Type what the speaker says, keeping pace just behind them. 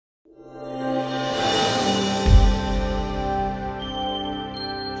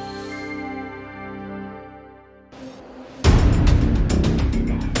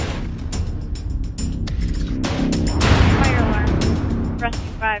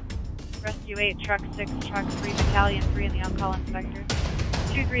Rescue 8, Truck 6, Truck 3, Battalion 3, and the on-call inspector.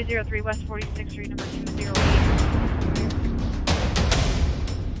 2303 West 46th Street, number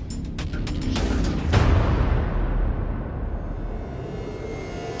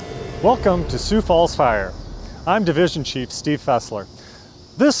 208. Welcome to Sioux Falls Fire. I'm Division Chief Steve Fessler.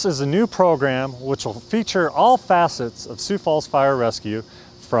 This is a new program which will feature all facets of Sioux Falls Fire Rescue,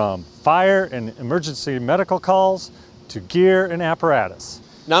 from fire and emergency medical calls to gear and apparatus.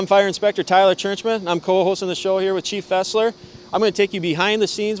 And I'm Fire Inspector Tyler Tjeerdsma, and I'm co-hosting the show here with Chief Fessler. I'm going to take you behind the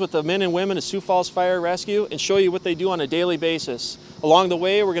scenes with the men and women of Sioux Falls Fire Rescue and show you what they do on a daily basis. Along the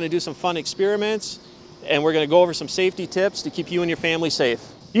way, we're going to do some fun experiments, and we're going to go over some safety tips to keep you and your family safe.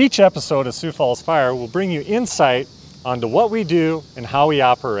 Each episode of Sioux Falls Fire will bring you insight onto what we do and how we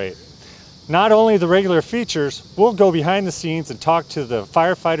operate. Not only the regular features, we'll go behind the scenes and talk to the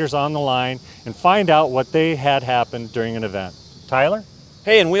firefighters on the line and find out what they had happen during an event. Tyler?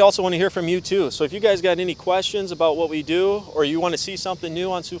 Hey, and we also want to hear from you too. So if you guys got any questions about what we do, or you want to see something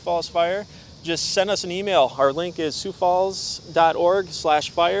new on Sioux Falls Fire, just send us an email. Our link is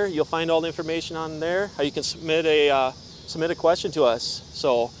siouxfalls.org/fire. You'll find all the information on there, how you can submit a question to us.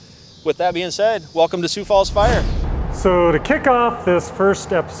 So with that being said, welcome to Sioux Falls Fire. So to kick off this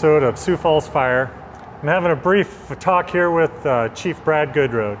first episode of Sioux Falls Fire, I'm having a brief talk here with Chief Brad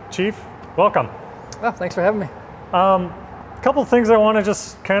Goodroad. Chief, welcome. Oh, thanks for having me. A couple of things I want to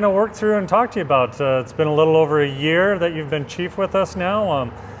just kind of work through and talk to you about. It's been a little over a year that you've been chief with us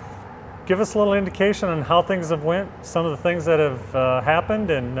now. Give us a little indication on how things have went, some of the things that have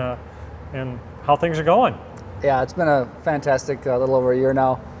happened, and how things are going. Yeah, it's been a fantastic little over a year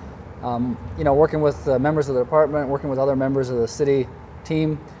now. You know, working with members of the department, working with other members of the city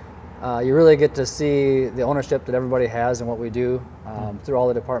team, you really get to see the ownership that everybody has in what we do through all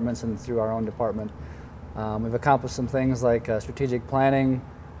the departments and through our own department. We've accomplished some things like strategic planning,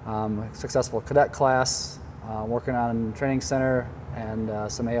 successful cadet class, working on training center, and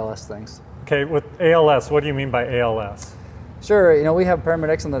some ALS things. Okay, with ALS, what do you mean by ALS? Sure, you know, we have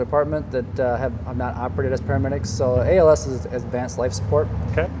paramedics in the department that have not operated as paramedics, so ALS is advanced life support.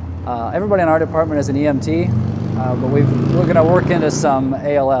 Okay. Everybody in our department is an EMT, but we're going to work into some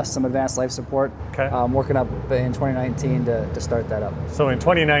ALS, some advanced life support. Okay. Working up in 2019 to start that up. So in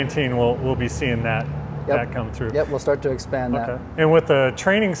 2019, we'll be seeing that. Yep. That come through. Yep, we'll start to expand that. And with the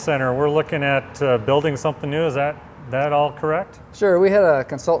training center, we're looking at building something new. Is that all correct? Sure. We had a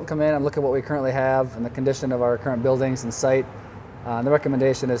consultant come in and look at what we currently have and the condition of our current buildings and site. The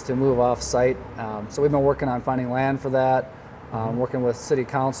recommendation is to move off site. So we've been working on finding land for that, working with city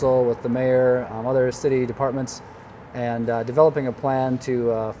council, with the mayor, other city departments, and developing a plan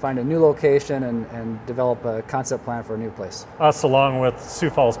to find a new location and develop a concept plan for a new place. Us along with Sioux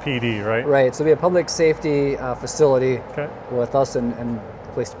Falls PD, right? Right, so we have a public safety facility with us and the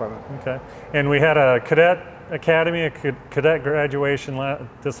police department. Okay, and we had a cadet academy, a cadet graduation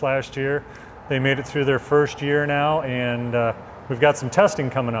this last year. They made it through their first year now, and we've got some testing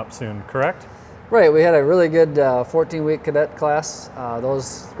coming up soon, correct? Right, we had a really good 14-week cadet class.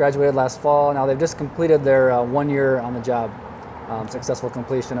 Those graduated last fall. Now they've just completed their 1 year on the job, successful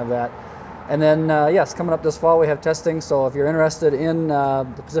completion of that. And then, yes, coming up this fall we have testing, so if you're interested in the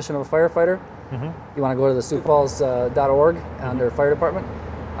position of a firefighter, you want to go to the siouxfalls.org under fire department,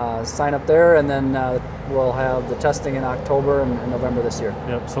 sign up there, and then we'll have the testing in October and November this year.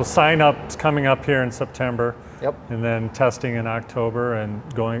 Yep, so sign up's coming up here in September. Yep. And then testing in October and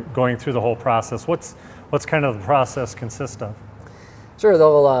going through the whole process. What's kind of the process consist of? Sure,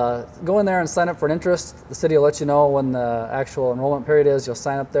 they'll go in there and sign up for an interest. The city will let you know when the actual enrollment period is. You'll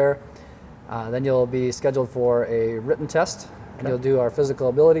sign up there. Then you'll be scheduled for a written test. And you'll do our physical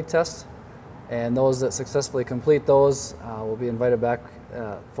ability test. And those that successfully complete those will be invited back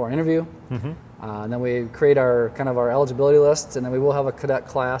for an interview. And then we create our eligibility list, and then we will have a cadet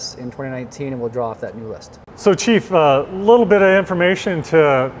class in 2019, and we'll draw off that new list. So Chief, a little bit of information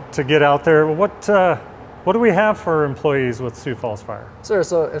to get out there. What do we have for employees with Sioux Falls Fire? Sure,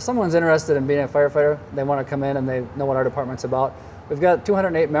 so if someone's interested in being a firefighter, they want to come in and they know what our department's about. We've got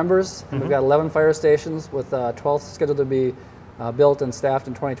 208 members, and we've got 11 fire stations, with 12 scheduled to be built and staffed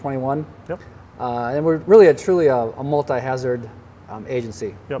in 2021. Yep. And we're really truly a multi-hazard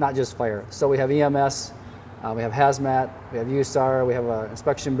agency, not just fire. So we have EMS, we have hazmat, we have USAR, we have an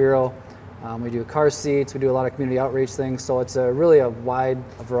inspection bureau, we do car seats, we do a lot of community outreach things. So it's really a wide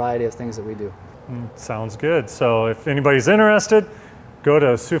variety of things that we do. Sounds good. So if anybody's interested, go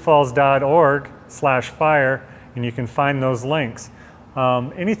to siouxfalls.org/fire and you can find those links.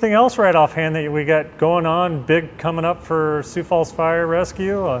 Anything else right offhand that we got going on, big coming up for Sioux Falls Fire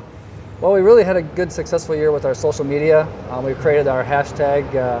Rescue? Well, we really had a good, successful year with our social media. We've created our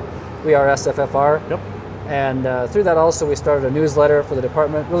hashtag We are SFFR. Yep. And through that also we started a newsletter for the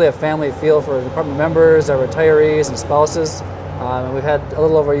department, really a family feel for department members, our retirees and spouses. And we've had a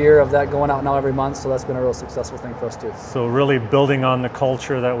little over a year of that going out now every month, so that's been a real successful thing for us too. So really building on the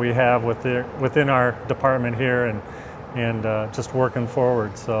culture that we have within our department here and just working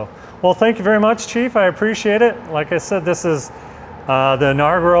forward. So, well, thank you very much, Chief. I appreciate it. Like I said, this is the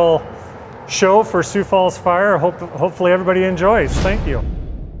inaugural show for Sioux Falls Fire. Hopefully everybody enjoys. Thank you.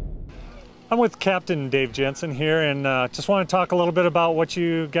 I'm with Captain Dave Jensen here, and just want to talk a little bit about what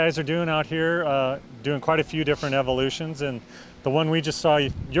you guys are doing out here, doing quite a few different evolutions, and the one we just saw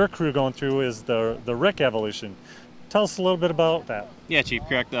your crew going through is the RIC evolution. Tell us a little bit about that. Yeah, Chief,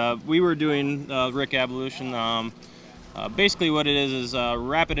 correct. We were doing RIC evolution. Basically what it is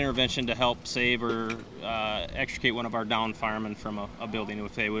rapid intervention to help save or extricate one of our downed firemen from a building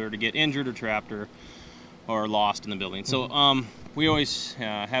if they were to get injured or trapped or lost in the building. So we always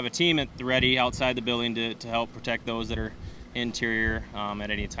have a team at the ready outside the building to help protect those that are interior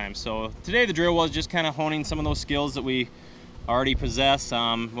at any time. So today the drill was just kind of honing some of those skills that we already possess.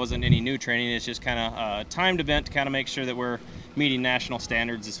 Wasn't any new training, it's just kind of a timed event to kind of make sure that we're meeting national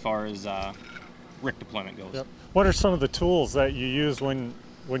standards as far as RIC deployment goes. Yep. What are some of the tools that you use when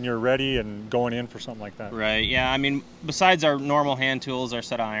you're ready and going in for something like that? Right, yeah, I mean, besides our normal hand tools, our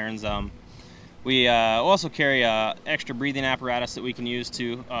set of irons, we also carry an extra breathing apparatus that we can use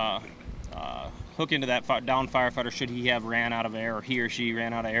to hook into that downed firefighter should he have ran out of air or he or she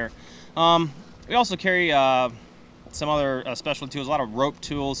ran out of air. We also carry some other special tools, a lot of rope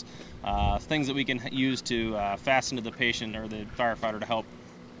tools, things that we can use to fasten to the patient or the firefighter to help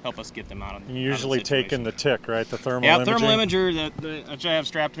us get them out of the You usually take in the TIC, right? The thermal imaging? imaging? Thermal imager that I have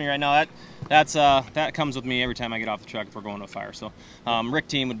strapped to me right now, that comes with me every time I get off the truck if we're going to a fire. So RIC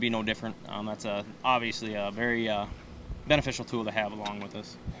team would be no different. That's obviously a very beneficial tool to have along with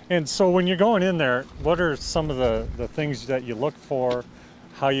us. And so when you're going in there, what are some of the things that you look for?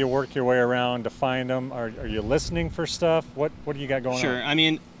 How you work your way around to find them? Are you listening for stuff? What do you got going on? Sure. I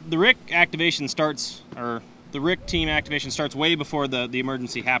mean, the RIC activation starts, or the RIC team activation starts way before the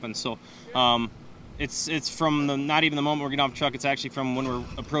emergency happens. So it's from not even the moment we're getting off the truck, it's actually from when we're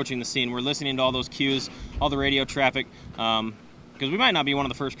approaching the scene. We're listening to all those cues, all the radio traffic, because we might not be one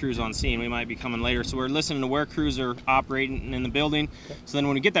of the first crews on scene. We might be coming later. So we're listening to where crews are operating in the building. Okay. So then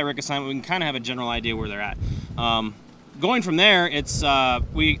when we get that RIC assignment, we can kind of have a general idea where they're at. Going from there, it's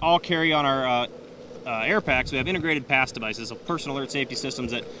we all carry on our air packs. We have integrated pass devices, so personal alert safety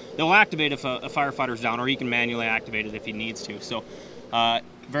systems that they'll activate if a firefighter's down, or he can manually activate it if he needs to. So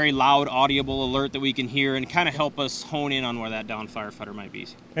very loud, audible alert that we can hear and kind of help us hone in on where that downed firefighter might be.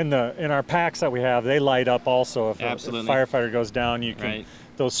 And in our packs that we have, they light up also. If a firefighter goes down, you can. Right.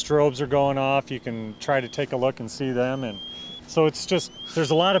 Those strobes are going off. You can try to take a look and see them, and so it's just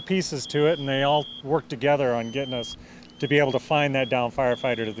there's a lot of pieces to it, and they all work together on getting us to be able to find that down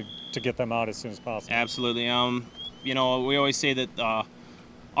firefighter to get them out as soon as possible. Absolutely. You know, we always say that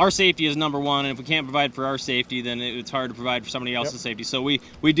our safety is number one, and if we can't provide for our safety, then it's hard to provide for somebody else's safety. So we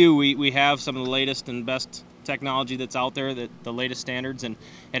have some of the latest and best technology that's out there, the latest standards, and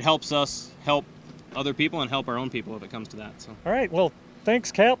it helps us help other people and help our own people if it comes to that. So. All right. Well,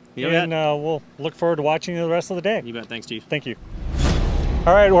 thanks, Cap. And we'll look forward to watching you the rest of the day. You bet. Thanks, Chief. Thank you.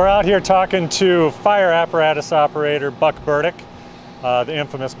 All right, we're out here talking to fire apparatus operator Buck Burdick, the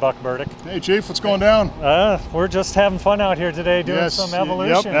infamous Buck Burdick. Hey, Chief, what's going down? We're just having fun out here today doing some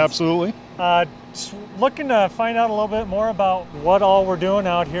evolutions. Yep, absolutely. Just looking to find out a little bit more about what all we're doing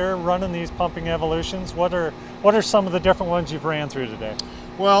out here running these pumping evolutions. What are some of the different ones you've ran through today?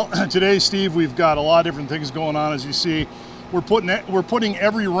 Well, today, Steve, we've got a lot of different things going on. As you see, we're putting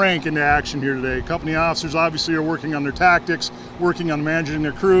every rank into action here today. Company officers obviously are working on their tactics, working on managing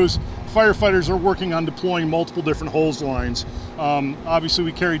their crews. Firefighters are working on deploying multiple different hose lines. Obviously,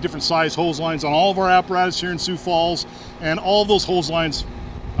 we carry different size hose lines on all of our apparatus here in Sioux Falls, and all of those hose lines,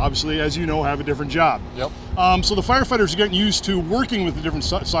 obviously, as you know, have a different job. Yep. So the firefighters are getting used to working with the different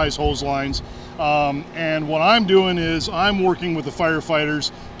size hose lines, and what I'm doing is I'm working with the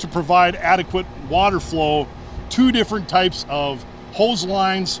firefighters to provide adequate water flow to different types of hose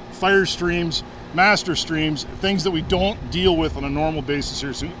lines, fire streams, master streams, things that we don't deal with on a normal basis here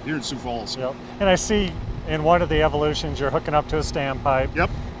in Sioux Falls. Yep. And I see in one of the evolutions you're hooking up to a standpipe. Yep.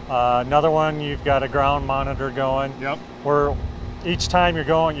 Another one you've got a ground monitor going. Yep. Where each time you're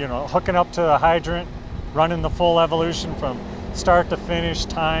going, hooking up to a hydrant, running the full evolution from start to finish,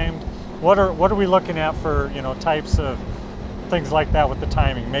 timed. What are we looking at for types of things like that with the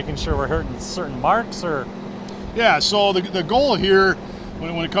timing? Making sure we're hitting certain marks, or? Yeah, so the goal here,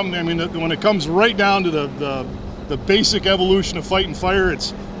 when it comes right down to the the basic evolution of fighting fire,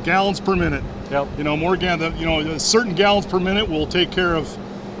 it's gallons per minute. Yep. You know, more certain gallons per minute will take care of,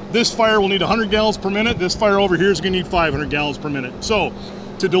 this fire will need 100 gallons per minute, this fire over here is going to need 500 gallons per minute. So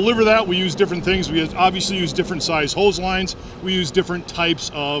to deliver that, we use different things. We obviously use different size hose lines. We use different types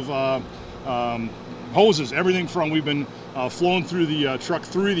of hoses, everything from, we've been flowing through the truck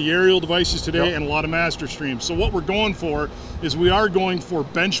through the aerial devices today, yep, and a lot of master streams. So what we're going for is we are going for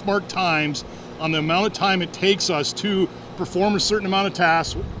benchmark times on the amount of time it takes us to perform a certain amount of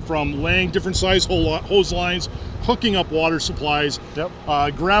tasks, from laying different size hose lines, hooking up water supplies, yep,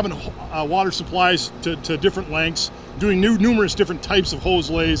 grabbing water supplies to different lengths, doing numerous different types of hose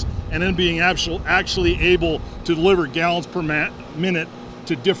lays, and then being actually able to deliver gallons per minute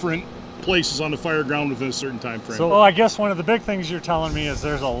to different places on the fire ground within a certain time frame. So I guess one of the big things you're telling me is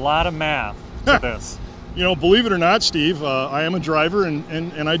there's a lot of math to this. You know, believe it or not, Steve, I am a driver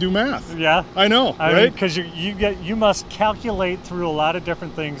and I do math. Yeah, I know, right? Because you must calculate through a lot of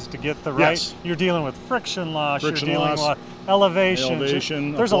different things to get the right. Yes. You're dealing with friction loss. Friction you're dealing loss, with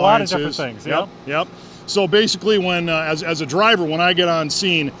elevation. There's a lot of different things. Yep. Yep. So basically, when as a driver, when I get on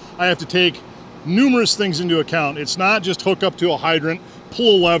scene, I have to take numerous things into account. It's not just hook up to a hydrant,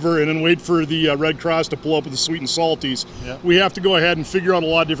 pull a lever, and then wait for the Red Cross to pull up with the sweet and salties. Yep. We have to go ahead and figure out a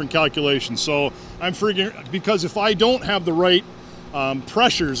lot of different calculations. So I'm figuring, because if I don't have the right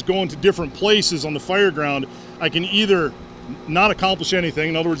pressures going to different places on the fire ground, I can either not accomplish anything.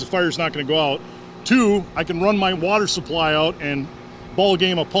 In other words, the fire's not going to go out. 2, I can run my water supply out and ball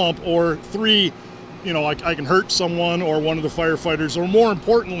game a pump. Or 3, you know, I can hurt someone or one of the firefighters. Or more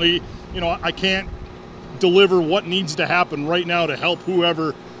importantly, you know, I can't deliver what needs to happen right now to help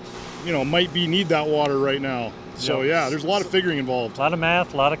whoever, you know, might need that water right now. So yeah, there's a lot of figuring involved. A lot of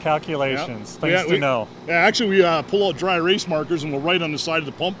math, a lot of calculations, things to know. Yeah, actually we pull out dry erase markers and we'll write on the side of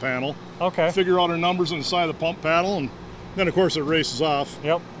the pump panel. Okay. Figure out our numbers on the side of the pump panel, and then of course it races off.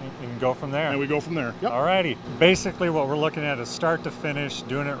 Yep, you can go from there. And we go from there. Yep. Alrighty. Basically what we're looking at is start to finish,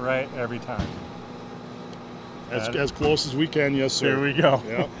 doing it right every time. As close as we can, yes sir. There we go.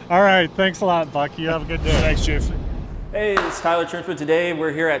 Yep. All right, thanks a lot, Buck. You have a good day. Thanks, Chief. Hey, it's Tyler Tjeerdsma. Today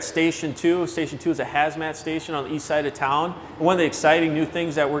we're here at Station 2. Station 2 is a hazmat station on the east side of town. And one of the exciting new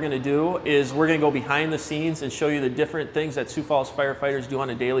things that we're going to do is we're going to go behind the scenes and show you the different things that Sioux Falls firefighters do on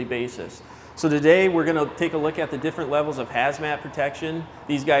a daily basis. So today we're going to take a look at the different levels of hazmat protection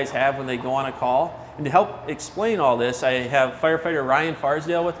these guys have when they go on a call. And to help explain all this, I have firefighter Ryan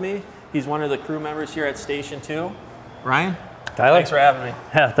Farsdale with me. He's one of the crew members here at Station 2. Ryan? Tyler? Thanks for having me.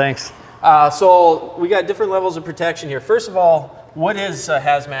 Yeah, thanks. So we got different levels of protection here. First of all, what is a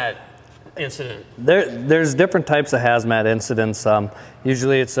hazmat incident? There's different types of hazmat incidents.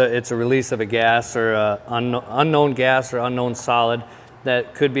 Usually it's a release of a gas or unknown gas or unknown solid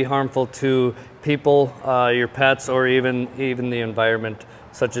that could be harmful to people, your pets, or even the environment,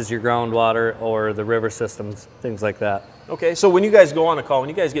 such as your groundwater or the river systems, things like that. Okay, so when you guys go on a call, when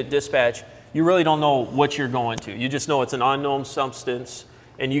you guys get dispatched, you really don't know what you're going to. You just know it's an unknown substance,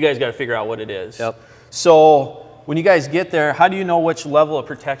 and you guys got to figure out what it is. Yep. So when you guys get there, how do you know which level of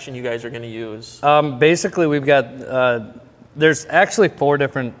protection you guys are going to use? Basically, we've got, there's actually 4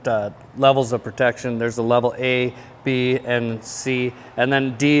 different levels of protection. There's a level A, B, and C, and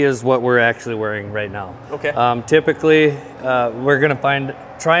then D is what we're actually wearing right now. Okay. Typically, we're going to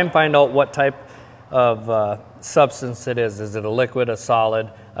try and find out what type of substance it is. Is it a liquid, a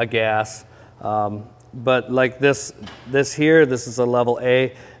solid, a gas? But like this here, this is a level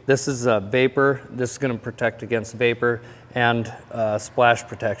A. This is a vapor. This is going to protect against vapor and splash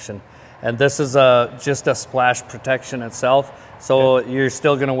protection. And this is just a splash protection itself. So okay, you're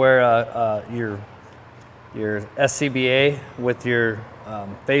still going to wear your SCBA with your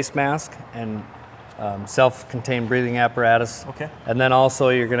face mask and self-contained breathing apparatus. Okay. And then also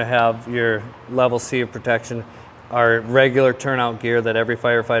you're going to have your level C of protection, our regular turnout gear that every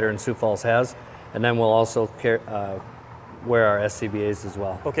firefighter in Sioux Falls has. And then we'll also wear our SCBAs as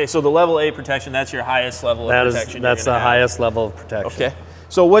well. Okay, so the level A protection, that's your highest level of protection. That's the highest level of protection. Okay.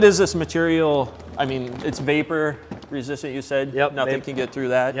 So what is this material? I mean, it's vapor resistant, you said? Yep. Nothing can get through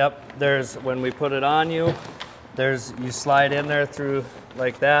that? Yep. When we put it on you, you slide in there through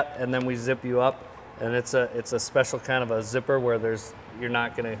like that, and then we zip you up. And it's a special kind of a zipper where you're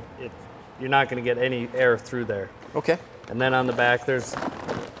not gonna get any air through there. Okay. And then on the back there's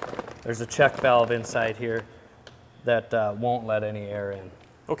a check valve inside here that won't let any air in.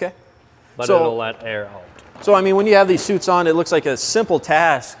 Okay. But it'll let air out. So I mean, when you have these suits on, it looks like a simple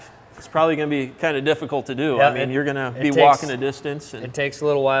task. It's probably going to be kind of difficult to do. Yeah, I mean, you're going to be walking a distance. It takes a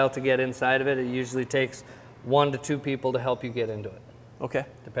little while to get inside of it. It usually takes 1 to 2 people to help you get into it. Okay.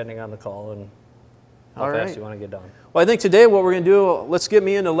 Depending on the call. And how fast you want to get done. Well, I think today what we're going to do, let's get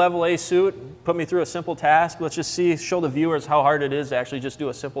me into level A suit, put me through a simple task. Let's just show the viewers how hard it is to actually just do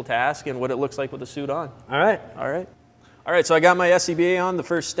a simple task and what it looks like with the suit on. All right. All right. All right, so I got my SCBA on, the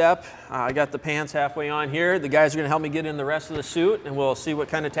first step. I got the pants halfway on here. The guys are going to help me get in the rest of the suit, and we'll see what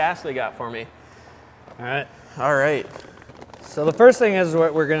kind of tasks they got for me. All right. All right. So the first thing is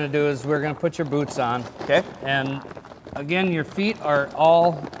what we're going to do is we're going to put your boots on. Okay. And again, your feet are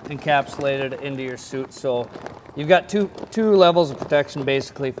all encapsulated into your suit. So you've got two levels of protection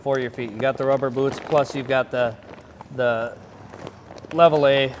basically for your feet. You got the rubber boots, plus you've got the level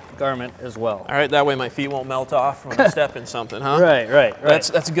A garment as well. All right, that way my feet won't melt off when I step in something, huh? Right.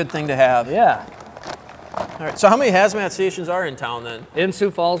 That's a good thing to have. Yeah. All right, so how many hazmat stations are in town then? In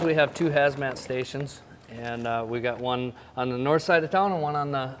Sioux Falls, we have 2 hazmat stations, and we got one on the north side of town and one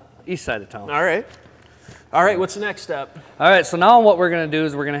on the east side of town. All right. All right, what's the next step? All right, so now what we're going to do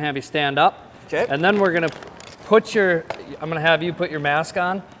is we're going to have you stand up. Okay. And then we're going to I'm going to have you put your mask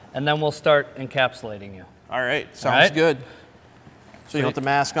on, and then we'll start encapsulating you. All right, sounds good. So you want the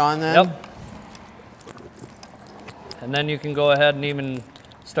mask on then? Yep. And then you can go ahead and even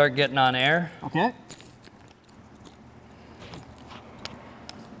start getting on air. Okay.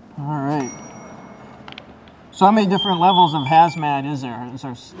 All right. So how many different levels of hazmat is there? Is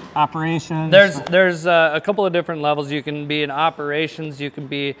there operations? There's a couple of different levels. You can be in operations, you can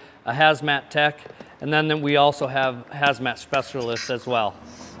be a hazmat tech, and then we also have hazmat specialists as well.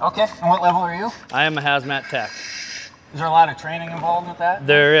 Okay, and what level are you? I am a hazmat tech. Is there a lot of training involved with that?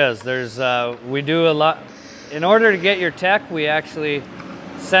 There is. We do a lot. In order to get your tech, we actually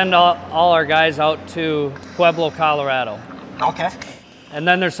send all our guys out to Pueblo, Colorado. Okay. And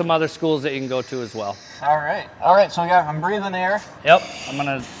then there's some other schools that you can go to as well. All right. All right, so I'm breathing air. Yep. I'm going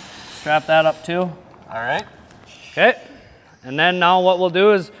to strap that up too. All right. Okay. And then now what we'll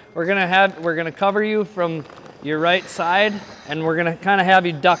do is we're going to cover you from your right side, and we're going to kind of have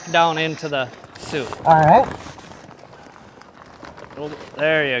you duck down into the suit. All right.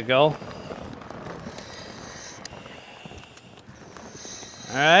 There you go.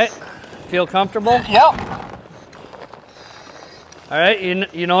 All right. Feel comfortable? Yep. All right.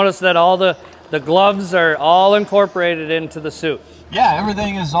 You notice that all the gloves are all incorporated into the suit. Yeah,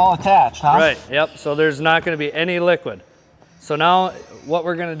 everything is all attached, huh? Right. Yep. So there's not going to be any liquid. So now what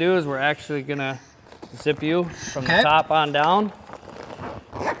we're going to do is we're actually going to zip you from the top on down.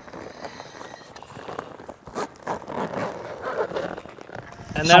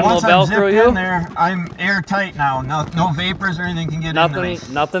 And then we'll Velcro you. In there, I'm airtight now. No vapors or anything can get in there.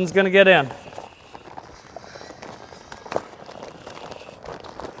 Nothing's going to get in.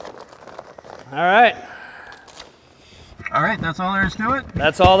 All right. All right, that's all there is to it?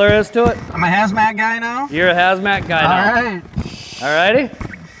 That's all there is to it. I'm a hazmat guy now? You're a hazmat guy now. All right. All righty?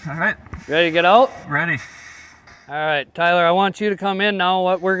 All right. Ready to get out? Ready. All right, Tyler, I want you to come in now.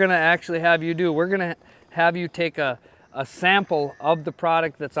 What we're going to actually have you do, we're going to have you take a sample of the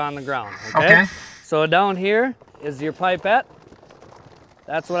product that's on the ground, okay? So down here is your pipette.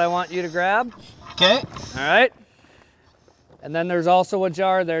 That's what I want you to grab. Okay. All right. And then there's also a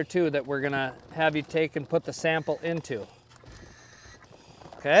jar there too that we're going to have you take and put the sample into.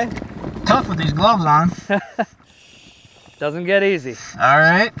 Okay? Tough with these gloves on. Doesn't get easy. All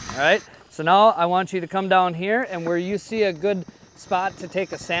right. All right. So now I want you to come down here, and where you see a good spot to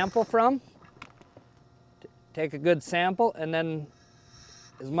take a sample from, take a good sample, and then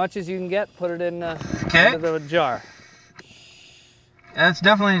as much as you can get, put it in into the jar. That's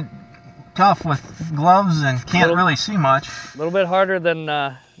definitely tough with gloves and can't really see much. A little bit harder than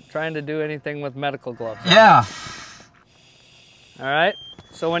trying to do anything with medical gloves. Yeah. All right.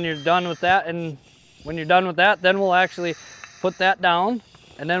 So when you're done with that, then we'll actually put that down,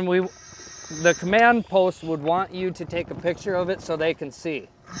 and then the command post would want you to take a picture of it so they can see.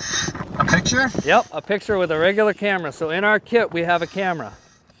 A picture? Yep, a picture with a regular camera. So in our kit, we have a camera.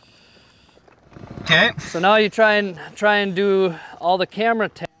 Okay. So now you try and do all the camera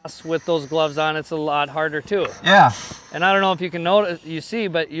tasks with those gloves on. It's a lot harder too. Yeah. And I don't know if you can see,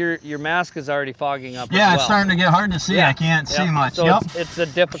 but your mask is already fogging up. Yeah, it's starting to get hard to see. Yeah. I can't see much. So it's a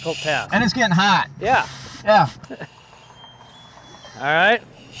difficult task. And it's getting hot. Yeah. Yeah. All right.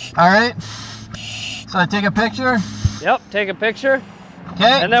 All right. So I take a picture? Yep, take a picture.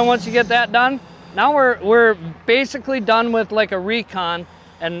 Okay. And then once you get that done, now we're basically done with like a recon,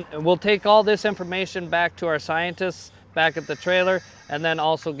 and we'll take all this information back to our scientists back at the trailer, and then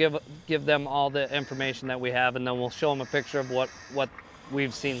also give them all the information that we have, and then we'll show them a picture of what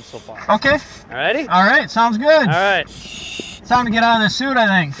we've seen so far. Okay. Alrighty? All right, sounds good. All right. It's time to get out of this suit, I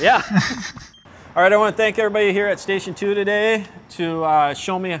think. Yeah. All right, I want to thank everybody here at Station 2 today to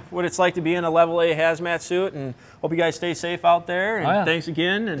show me what it's like to be in a level A hazmat suit, and hope you guys stay safe out there. And thanks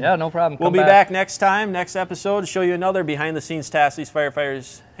again. And yeah, no problem. We'll be back next time, next episode, to show you another behind-the-scenes task these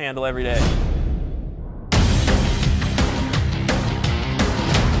firefighters handle every day.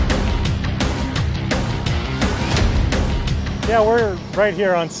 Yeah, we're right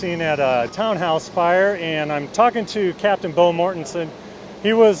here on scene at a townhouse fire, and I'm talking to Captain Bo Mortensen.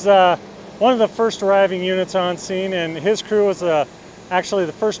 He was one of the first arriving units on scene, and his crew was actually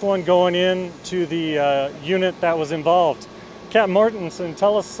the first one going in to the unit that was involved. Captain Mortensen,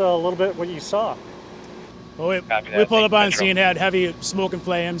 tell us a little bit what you saw. Well, we pulled up on scene, had heavy smoke and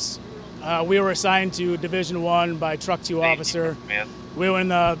flames. We were assigned to Division 1 by Truck 2 officer. We were in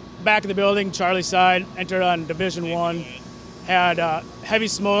the back of the building, Charlie side, entered on Division 1, had heavy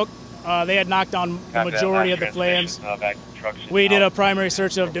smoke. They had knocked down the majority of the flames. We did a primary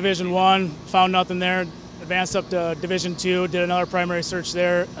search of Division 1, found nothing there, advanced up to Division 2, did another primary search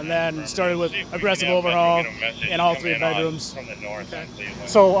there, and then started with aggressive overhaul in all 3 bedrooms.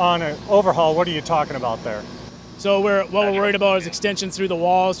 So on an overhaul, what are you talking about there? So what we're worried about is extension through the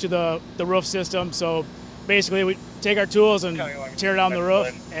walls to the roof system. So basically we take our tools and tear down the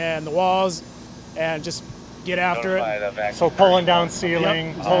roof and the walls and just get after it. So pulling down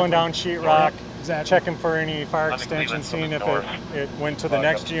ceiling, pulling down sheetrock, exactly. Checking for any fire extension scene if it went to the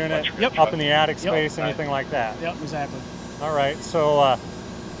next unit, up in the attic space, anything like that. Yep, exactly. All right, so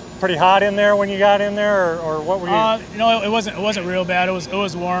pretty hot in there when you got in there, or what were you? No, it wasn't real bad. It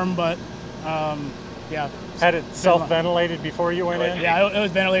was warm, but yeah. Had it self-ventilated before you went in? Yeah, it was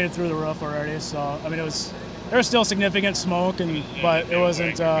ventilated through the roof already. So I mean, there was still significant smoke, but it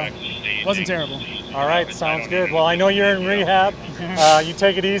wasn't terrible. All right, sounds good. Well, I know you're in rehab. You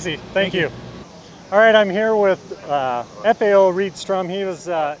take it easy. Thank you. All right, I'm here with FAO Reed Strum. He was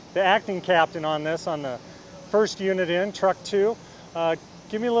the acting captain on this, on the first unit in, Truck 2.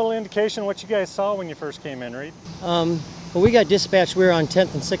 Give me a little indication what you guys saw when you first came in, Reed. Well, we got dispatched. We were on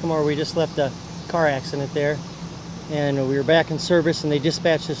 10th and Sycamore. We just left a car accident there, and we were back in service, and they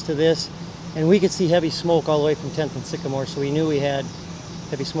dispatched us to this, and we could see heavy smoke all the way from 10th and Sycamore, so we knew we had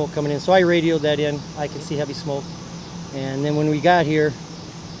heavy smoke coming in. So I radioed that in. I could see heavy smoke, and then when we got here,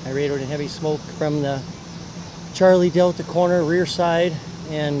 I radioed in heavy smoke from the Charlie Delta corner rear side,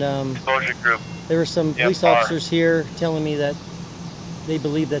 and there were some police officers here telling me that they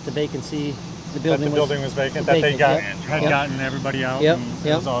believed that the vacancy, the building was vacant, that they had gotten everybody out. Yep, and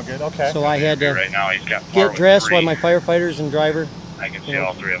it was all good. Okay. So I had to get dressed while my firefighters and driver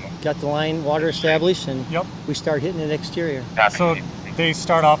got the line water established, and we start hitting the exterior. So they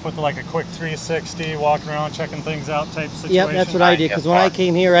start off with like a quick 360, walking around, checking things out type situation? Yep, that's what I did, because when I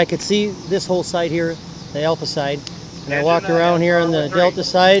came here, I could see this whole side here, the Alpha side, and I walked around here on the Delta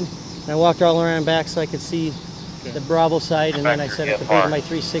side, and I walked all around back so I could see the Bravo side, and then I set up the my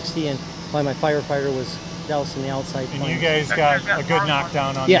 360, and while my firefighter was dousing the outside. And you guys got a good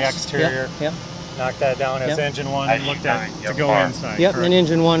knockdown on the exterior? Yep. Knocked that down as Engine 1 looked at to go inside? Yep, and then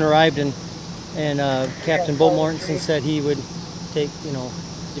Engine 1 arrived, and Captain Bo Mortensen said he would take,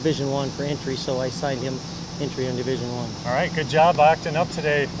 Division 1 for entry, so I signed him entry on Division 1. All right, good job acting up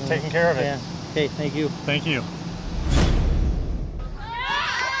today, taking care of it. Yeah, okay, thank you. Thank you.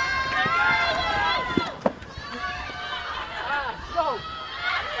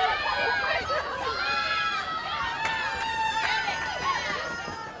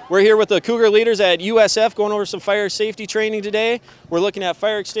 We're here with the Cougar leaders at USF going over some fire safety training today. We're looking at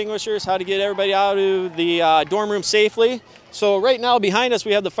fire extinguishers, how to get everybody out of the dorm room safely. So right now behind us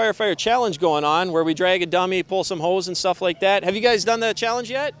we have the Firefighter Challenge going on, where we drag a dummy, pull some hose and stuff like that. Have you guys done that challenge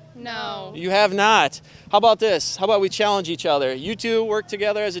yet? No. You have not. How about this? How about we challenge each other? You two work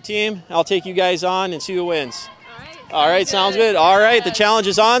together as a team. I'll take you guys on and see who wins. All right, sounds good. All right, the challenge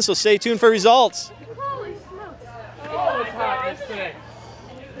is on, so stay tuned for results. Holy smokes. Oh, it's hot today.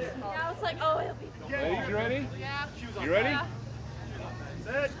 Yeah, I was like, oh, it'll be. Ladies, you ready? Yeah. You ready? Yeah.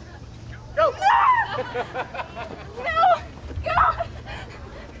 Set. Go! No! God!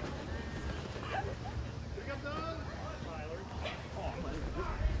 Good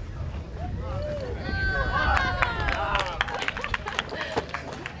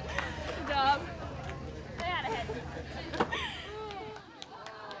job. I had a head.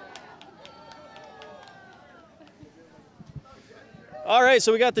 All right,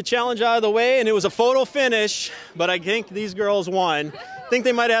 so we got the challenge out of the way, and it was a photo finish, but I think these girls won. I think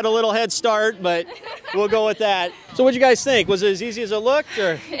they might have had a little head start, but we'll go with that. So what'd you guys think? Was it as easy as it looked?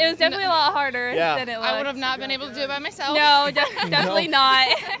 Or? It was definitely a lot harder than it looked. I would have not been able to do it by myself. No, definitely not.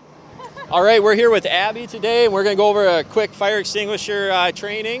 All right, we're here with Abby today, and we're going to go over a quick fire extinguisher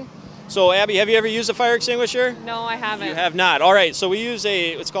training. So Abby, have you ever used a fire extinguisher? No, I haven't. You have not. All right, so we use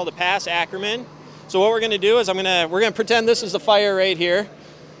it's called a pass Ackerman. So what we're gonna do is we're gonna pretend this is the fire right here.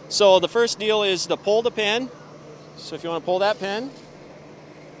 So the first deal is to pull the pin. So if you wanna pull that pin.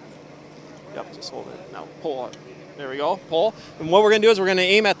 Yep, just hold it. Now pull it. There we go, pull. And what we're gonna do is we're gonna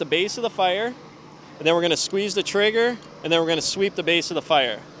aim at the base of the fire, and then we're gonna squeeze the trigger, and then we're gonna sweep the base of the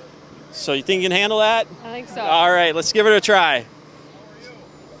fire. So you think you can handle that? I think so. All right, let's give it a try.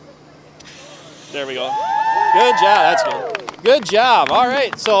 There we go. Good job, that's good. Good job, all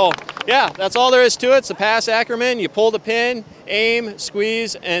right. So yeah, that's all there is to it. It's the pass Ackerman. You pull the pin, aim,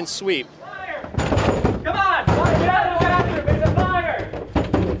 squeeze, and sweep. Fire! Come on! Fire! Get out of the bathroom! It's a fire!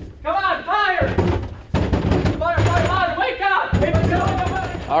 Come on, fire! Fire, fire, fire! Wake up! It's a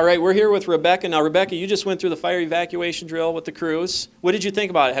fire! All right, we're here with Rebecca. Now, Rebecca, you just went through the fire evacuation drill with the crews. What did you think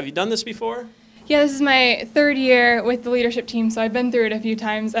about it? Have you done this before? Yeah, this is my third year with the leadership team, so I've been through it a few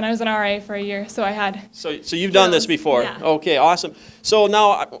times, and I was an RA for a year, so I had. So you've done this before? Yeah. Okay, awesome. So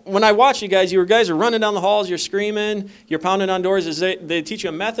now, when I watch you guys are running down the halls, you're screaming, you're pounding on doors. They teach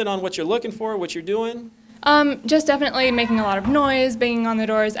you a method on what you're looking for, what you're doing? Just definitely making a lot of noise, banging on the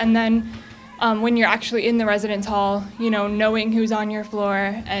doors, and then when you're actually in the residence hall, you know, knowing who's on your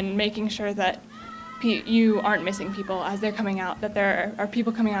floor and making sure that you aren't missing people as they're coming out, that there are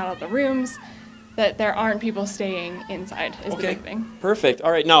people coming out of the rooms, that there aren't people staying inside is the big thing. Perfect. All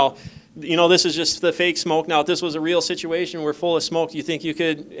right, now, you know, this is just the fake smoke. Now, if this was a real situation, we're full of smoke, do you think you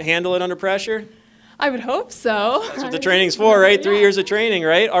could handle it under pressure? I would hope so. That's what the training's for, right? 3 years of training,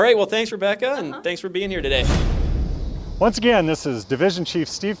 right? All right, well, thanks, Rebecca, and thanks for being here today. Once again, this is Division Chief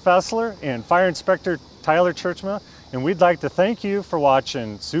Steve Fessler and Fire Inspector Tyler Tjeerdsma, and we'd like to thank you for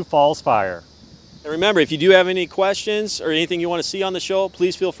watching Sioux Falls Fire. And remember, if you do have any questions or anything you want to see on the show,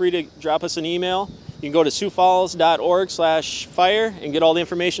 please feel free to drop us an email. You can go to siouxfalls.org/fire and get all the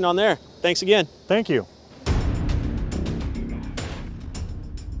information on there. Thanks again. Thank you.